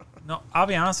 No, I'll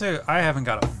be honest with you. I haven't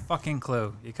got a fucking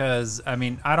clue because I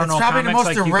mean I don't It's know probably the comics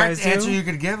most like you direct guys answer do. you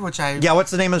could give, which I. Yeah, what's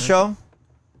the name of the show?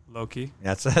 Loki.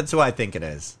 That's who I think it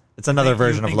is. It's another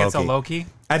version you of think Loki. It's a Loki.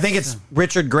 I think it's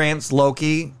Richard Grant's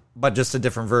Loki, but just a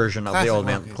different version of the Classic old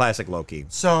man, Loki. classic Loki.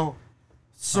 So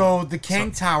the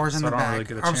Kang Towers in so the I don't back. really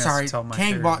get a I'm chance sorry, to tell my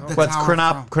Kang theory. bought the What's tower.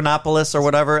 from- Chronopolis or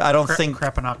whatever? I don't think.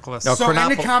 Crapanoculus. No, So in the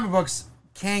Chronopolis- comic books,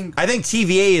 Kang. I think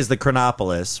TVA is the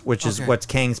Chronopolis, which is Okay. what's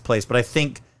Kang's place. But I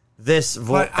think this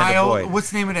But Void.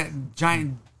 what's the name of that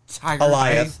giant tiger?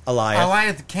 Eliath.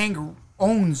 Eliath. Kang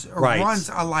owns or Right. runs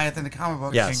Eliath in the comic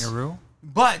books. Yes. Kangaroo.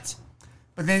 But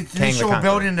then they Kang the show a Conqueror.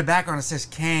 building in the background that says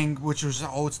Kang, which was the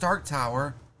old Stark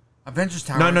Tower, Avengers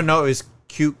Tower. No. It was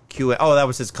Q. Oh, that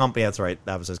was his company. That's right.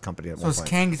 That was his company at So one it's point.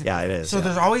 Kang. Yeah, it is. So yeah.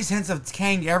 there's always hints of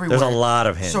Kang everywhere. There's a lot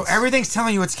of hints. So everything's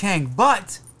telling you it's Kang,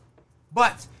 but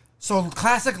so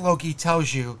classic Loki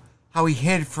tells you how he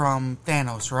hid from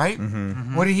Thanos, right?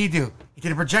 Mm-hmm. What did he do? He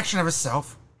did a projection of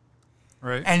himself,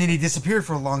 Right. and then he disappeared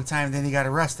for a long time. And then he got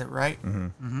arrested, right?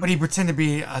 Mm-hmm. But he pretended to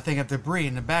be a thing of debris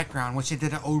in the background, which he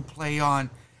did an old play on.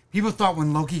 People thought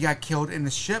when Loki got killed in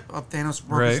the ship of Thanos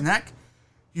broke his Right. neck,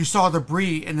 you saw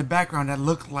debris in the background that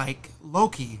looked like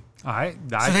Loki. I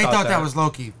So they thought that was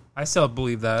Loki. I still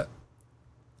believe that.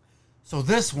 So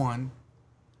this one,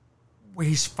 where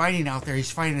he's fighting out there,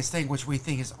 he's fighting this thing, which we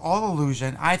think is all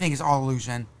illusion. I think is all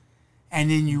illusion. And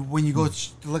then when you go to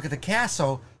look at the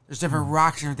castle, there's different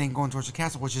rocks and everything going towards the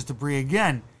castle, which is debris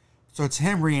again. So it's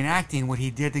him reenacting what he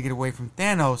did to get away from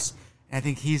Thanos. And I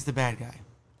think he's the bad guy.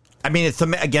 I mean, it's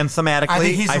again thematically. I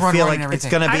think he's the I one feel running like it's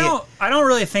everything. going to be. I don't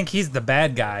really think he's the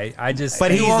bad guy. I just But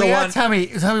think, he's the one- Tell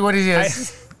me what he I,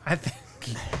 is. I think.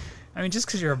 I mean, just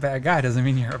because you're a bad guy doesn't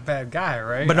mean you're a bad guy,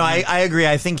 right? But no, I agree.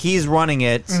 I think he's running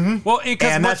it, well,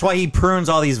 and that's why he prunes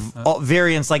all these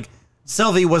variants. Like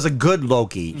Sylvie was a good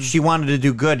Loki. She wanted to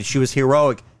do good. She was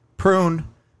heroic. Prune,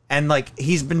 And like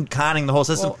he's been conning the whole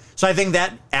system, Well, so I think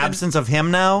that absence of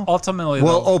him now ultimately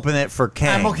will though, open it for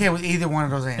Kang. I'm okay with either one of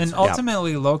those answers. and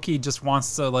ultimately Loki just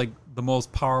wants to like the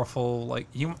most powerful like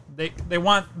they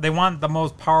want the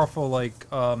most powerful like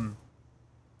I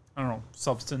don't know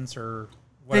substance or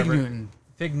whatever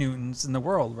Fig Newtons in the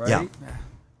world, right? Yeah.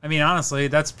 I mean, honestly,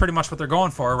 that's pretty much what they're going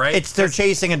for, right? They're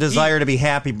chasing a desire to be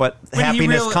happy, but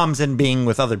happiness comes in being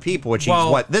with other people, which is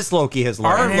what this Loki has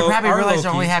learned. And they probably realize Loki-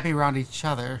 they're only happy around each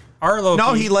other. Our Loki.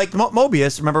 No, he liked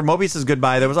Mobius. Remember Mobius's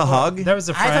goodbye? There was a hug. There was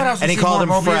a friend. I thought I was And he going to see called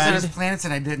more him Mobius friend. and his planets,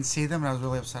 and I didn't see them, and I was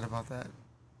really upset about that.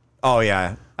 Oh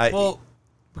yeah. Well,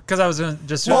 because I was gonna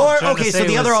just Or- trying to okay, say so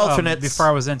the other was, alternates- before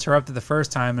I was interrupted the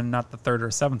first time and not the third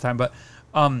or seventh time, but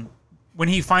when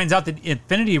he finds out that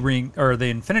Infinity Ring or the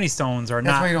Infinity Stones are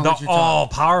That's why you not don't let you talk. all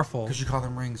powerful. Because you call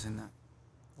them rings in that.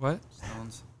 What?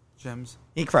 Stones. Gems.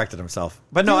 he corrected himself,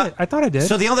 but no. I thought I did.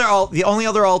 So the only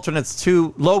other alternates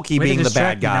to Loki Way to being the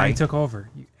distract bad me, now guy, he took over.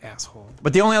 You asshole.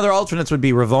 but the only other alternates would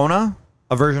be Ravonna.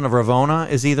 A version of Ravonna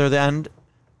is either the end,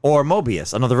 or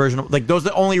Mobius, another version of like those.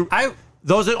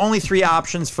 Those are the only three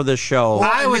options for this show. Well,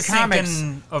 I in the was comics,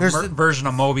 thinking a there's the- version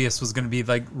of Mobius was going to be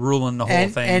like ruling the whole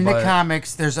And thing. in but the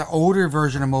comics, there's an older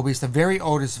version of Mobius, the very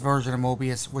oldest version of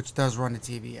Mobius, which does run the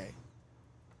TVA.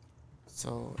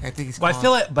 So I think it's well, called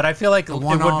I feel like it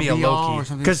would be a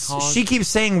Loki. Because she keeps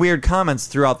saying weird comments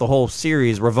throughout the whole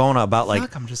series, Ravonna, about I like feel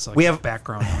like I'm just like we have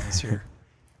background noise here.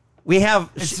 we have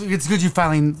It's good you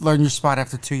finally learned your spot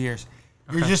after 2 years.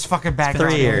 You're just fucking back.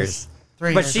 3 years.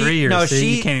 3 But years. she- 3 years. no, see,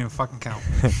 she- you can't even fucking count.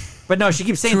 But no, she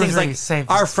keeps saying 2 or things 3, like save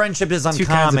our this. friendship is kinds of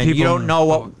uncommon. You people don't in-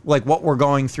 know what we're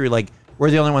going through. Like we're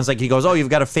the only ones. Like he goes, oh, you've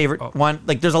got a favorite one.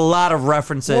 Like there's a lot of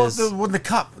references. Well, the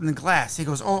cup and the glass. He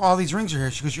goes, oh, all these rings are here.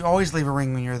 She goes, you always leave a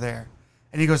ring when you're there.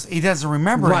 And he goes, he doesn't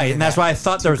remember. any right, of and that's that. why I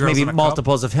thought there was girls maybe in a cup?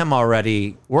 multiples of him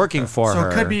already working for So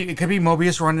her. it could be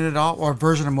Mobius running it all, or a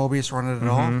version of Mobius running it Mm-hmm.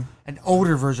 all, an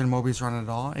older version of Mobius running it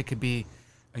all. It could be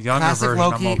A younger classic version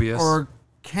Loki of Mobius. or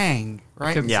Kang,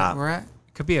 right? could- Is yeah. that where we're at?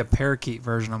 It could be a parakeet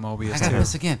version of I Mobius got too.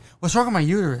 this again. What's wrong with my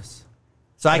uterus?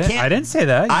 So I can't. I didn't say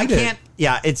that. You I did. can't.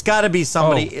 Yeah, it's got to be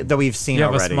somebody that we've seen You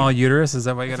have already. a small uterus. Is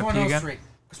that why you It's got one to of pee those again? three.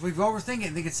 Because we've overthinking it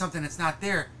and think it's something that's not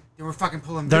there. Then we're fucking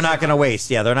pulling. They're not vision going to out.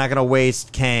 waste. Yeah, they're not going to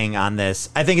waste Kang on this.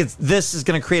 I think this is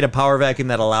going to create a power vacuum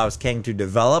that allows Kang to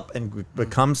develop and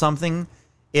become something.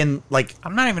 In like,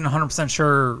 I'm not even 100%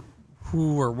 sure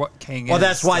who or what Kang is. well,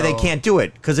 that's why they so- can't do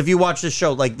it. Because if you watch this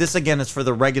show, like this again is for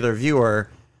the regular viewer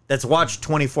that's watched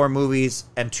 24 movies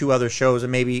and 2 other shows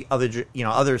and maybe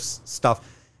other stuff.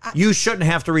 You shouldn't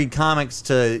have to read comics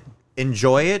to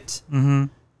enjoy it. Mm-hmm.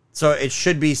 So it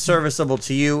should be serviceable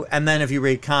to you. And then if you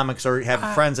read comics or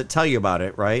have friends that tell you about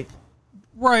it, right?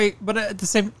 Right, but at the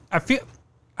same, I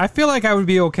feel like I would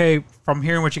be okay from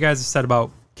hearing what you guys have said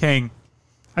about Kang.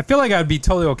 I feel like I would be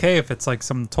totally okay if it's like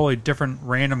some totally different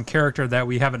random character that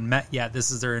we haven't met yet.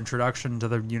 This is their introduction to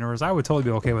the universe. I would totally be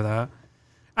okay with that.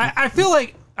 I feel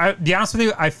like, to be honest with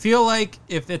you, I feel like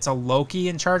if it's a Loki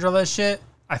in charge of this shit,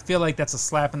 I feel like that's a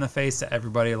slap in the face to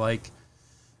everybody. Like,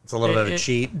 It's a little bit of a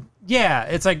cheat. yeah,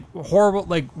 it's like horrible,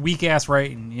 like weak ass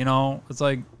writing. You know, it's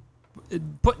like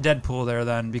put Deadpool there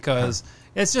then because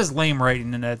it's just lame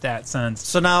writing in that sense.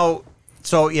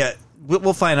 So yeah,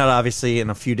 we'll find out obviously in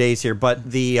a few days here. But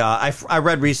I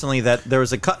read recently that there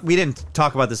was a cut. We didn't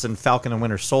talk about this in Falcon and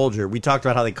Winter Soldier. We talked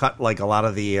about how they cut like a lot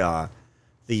of the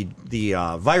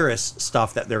virus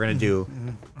stuff that they're going to do.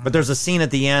 But there's a scene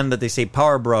at the end that they say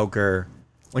Power Broker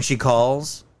when she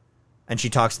calls and she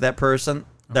talks to that person.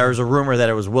 There's a rumor that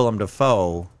it was Willem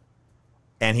Dafoe,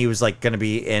 and he was like going to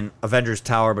be in Avengers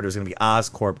Tower, but it was going to be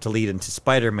Oscorp to lead into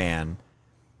Spider-Man.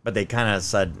 But they kind of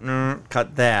said,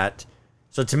 cut that.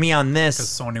 So to me on Because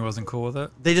this, Sony wasn't cool with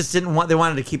it. they just didn't want. They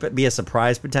wanted to keep it be a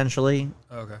surprise potentially.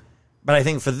 Okay. But I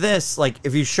think for this, like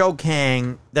if you show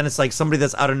Kang, then it's like somebody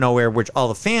that's out of nowhere, which all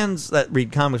the fans that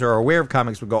read comics or are aware of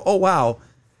comics would go, "Oh wow!"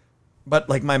 But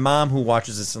like my mom who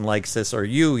watches this and likes this, or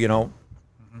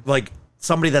like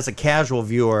somebody that's a casual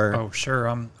viewer. Oh sure,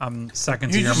 I'm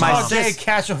second to You your just mom. want to say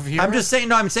casual viewer. I'm just saying.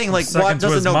 No, I'm saying like second what to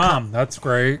doesn't his know mom. That's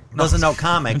great. doesn't know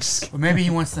comics. Well, maybe he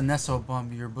wants to nestle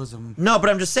bump your bosom. No, but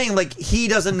I'm just saying, like, he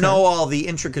doesn't know all the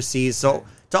intricacies, so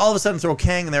to all of a sudden throw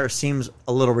Kang in there seems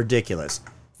a little ridiculous.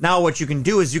 Now, what you can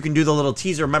do is you can do the little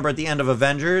teaser. Remember at the end of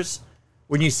Avengers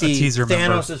when you see teaser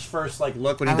member. Thanos' first like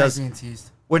look when I he like does being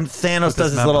teased. when Thanos With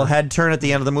does his his little member. head turn at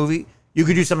the end of the movie. You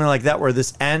could do something like that where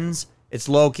this ends. It's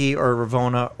Loki or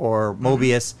Ravonna or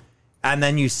Mobius, and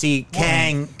then you see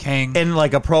Kang in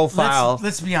like a profile.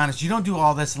 Let's be honest. You don't do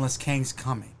all this unless Kang's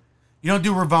coming. You don't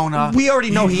do Ravonna. We already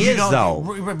know he is, don't- though.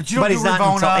 But you don't But do he's not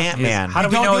Ravonna. until Ant-Man. How do You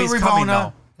we don't know do he's coming Ravonna.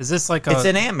 though? Is this like a? It's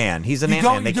an Ant-Man. He's an You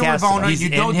Ant-Man. don't They do casted Ravonna. him. He's You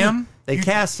in don't him? They you-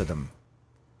 casted him.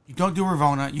 You don't do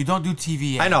Ravonna. You don't do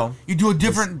TVA. I know. You do a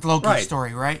different Loki right.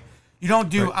 story, right? You don't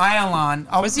do Ion.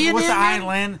 Oh, Was he in what's the Ant-Man?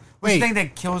 Island? What's Wait. the thing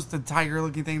that kills the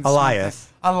tiger-looking thing? Eliath.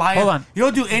 Eliath. Hold on. You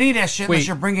don't do any of that shit Wait. unless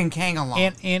you're bringing Kang along.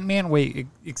 Ant-Man. Wait,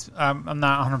 I'm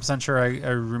not 100% sure. I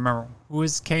remember who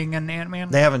is Kang and Ant-Man.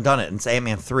 They haven't done it. It's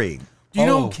Ant-Man 3. do you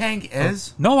know Oh. who Kang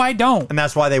is? No, I don't. And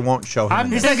that's why they won't show him. I'm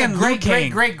in He's this. like a thinking great, Luke great,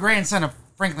 Kang. great grandson of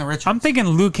Franklin Richards. I'm thinking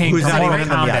Luke Kang Who's from not Mortal even in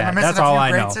the- Kombat. yeah. Am I That's missing a all few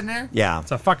I greats know. in there? Yeah.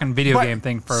 It's a fucking video But- game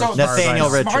thing for so as far as I Nathaniel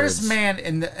know. Richards. Smartest man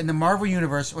in the Marvel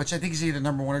universe, which I think is either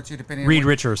number 1 or 2, depending Reed on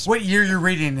Richards. what year you're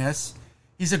reading this.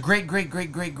 He's a great, great,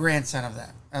 great, great grandson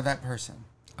of that person.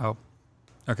 Oh,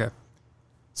 okay.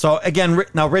 So again,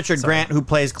 now Richard Grant, who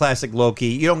plays classic Loki,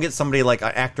 you don't get somebody like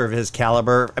an actor of his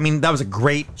caliber. I mean, that was a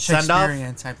great send off,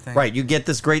 Shakespearean type thing. right? You get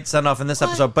this great send off in this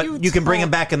episode, but you can bring him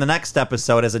back in the next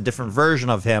episode as a different version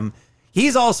of him.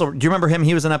 He's also. Do you remember him?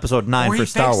 He was in episode 9 Where for he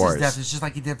Star fakes Wars. his death. It's just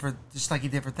like he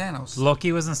did for Thanos.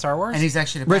 Loki was in Star Wars. And he's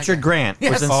actually the bad Richard guy. Grant was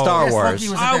Yes. in Oh, Star yes, Wars. Loki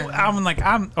was in that.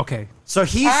 I'm okay. So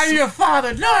he's I'm your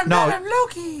father. No, I'm No. not. I'm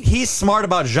Loki. he's smart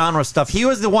about genre stuff. He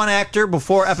was the one actor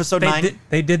before episode 9.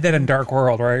 They did that in Dark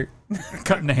World, right?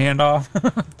 Cutting the hand off.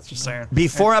 Just saying.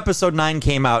 Before episode 9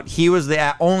 came out, he was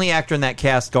the only actor in that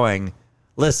cast going,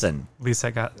 listen, At least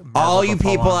I got all you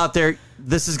people out there,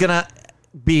 this is going to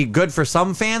be good for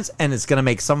some fans, and it's going to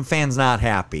make some fans not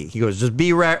happy. He goes, just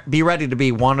be ready to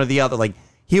be one or the other. Like,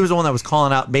 he was the one that was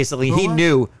calling out, basically, he was?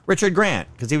 knew Richard Grant,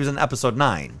 because he was in episode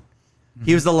 9.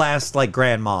 He was the last, like,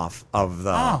 Grand Moff of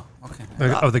the... Oh, okay.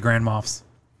 of the Grand Moffs.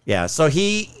 Yeah, so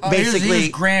he Oh, basically... he was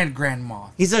Grand Moff.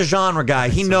 He's a genre guy.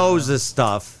 He knows this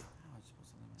stuff.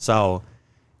 So,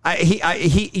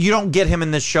 you don't get him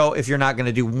in this show if you're not going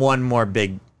to do one more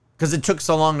big, because it took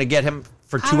so long to get him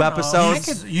for 2 don't know.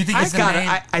 episodes. You think it's the got main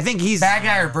I think he's bad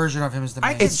guy or version of him is the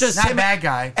main? It's just not him, bad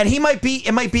guy. and he might be.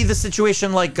 It might be the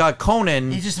situation like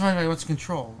Conan. He just wants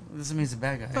control. Doesn't mean he's a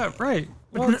bad guy. Right.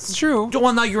 Well, it's true.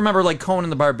 Well, now you remember like Conan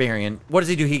the Barbarian. What does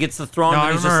he do? He gets the throne, No, and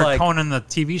I he's remember just like, Conan the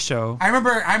TV show. I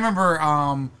remember.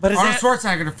 But is Arnold that-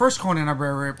 Schwarzenegger, the first Conan the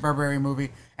Barbarian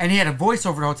movie, and he had a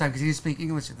voiceover the whole time because he didn't speak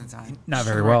English at the time. Not Just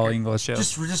very for the well record. English. Yeah.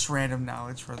 Just random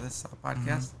knowledge for this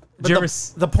podcast. but Did you ever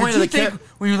the point Did of you the think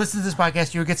when you listen to this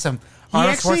podcast, you would get some? He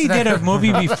Arnold actually did a Schwarzenegger-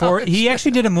 movie before. He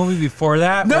actually did a movie before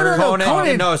that. No, where- no, no.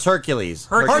 Conan. No, it's Hercules.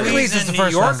 Hercules is in the New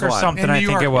first York one. or something. In I New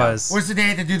think York, it was. Was the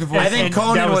day to do the voice? I think And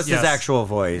Conan that was was- his yes. actual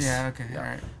voice. Yeah. Okay. All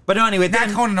right. But no, anyway, Not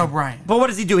then, Conan O'Brien. but what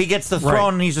does he do? He gets the throne,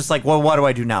 Right. and he's just like, well, what do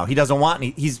I do now? He doesn't want.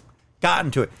 He's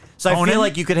gotten to it. So I Conan? feel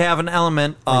like you could have an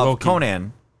element of Loki?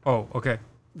 Conan, Oh, okay.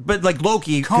 but like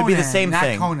Loki could be the Conan, same not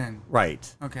thing. Conan.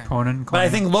 Right. Okay. Conan. But I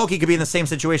think Loki could be in the same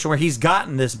situation where he's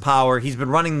gotten this power, he's been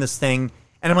running this thing,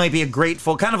 and it might be a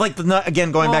grateful kind of like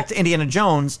again going back to Indiana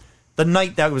Jones, the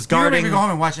knight that was You're gonna guarding make me go home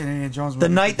and watch an Indiana Jones movie.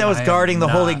 the knight that was I am guarding the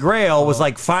Holy not. Grail was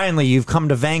like, finally, you've come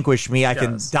to vanquish me. I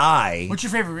can Yes. die. What's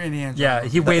your favorite Indiana Jones? Yeah,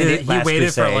 he movie? waited. He Last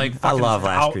waited for Crusade. like I fucking love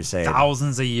Last Crusade.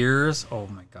 thousands of years. Oh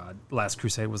my god, Last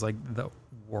Crusade was like the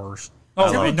worst. I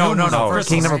Oh love it. no, No,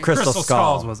 Kingdom of Crystal Skull.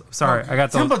 Skulls was sorry. I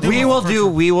got Temple those.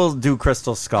 Doom. We will do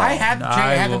Crystal Skull. I have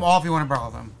I have will- them all if you want to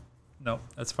borrow them. No,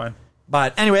 that's fine.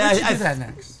 But anyway, We should do I that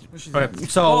next. We should do Okay.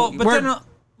 that. so Well, but we're- then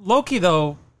Loki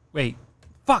though. Wait,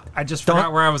 fuck! I just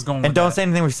forgot where I was going. and with don't that. say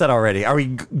anything we've said already. Are we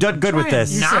good with Trying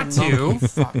this? You not said to. Loki.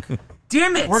 Fuck.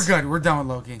 Damn it! We're good. We're done with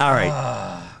Loki. All right,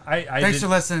 I Thanks for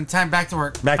listening. Time back to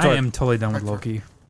work. back to I our am totally done with Loki.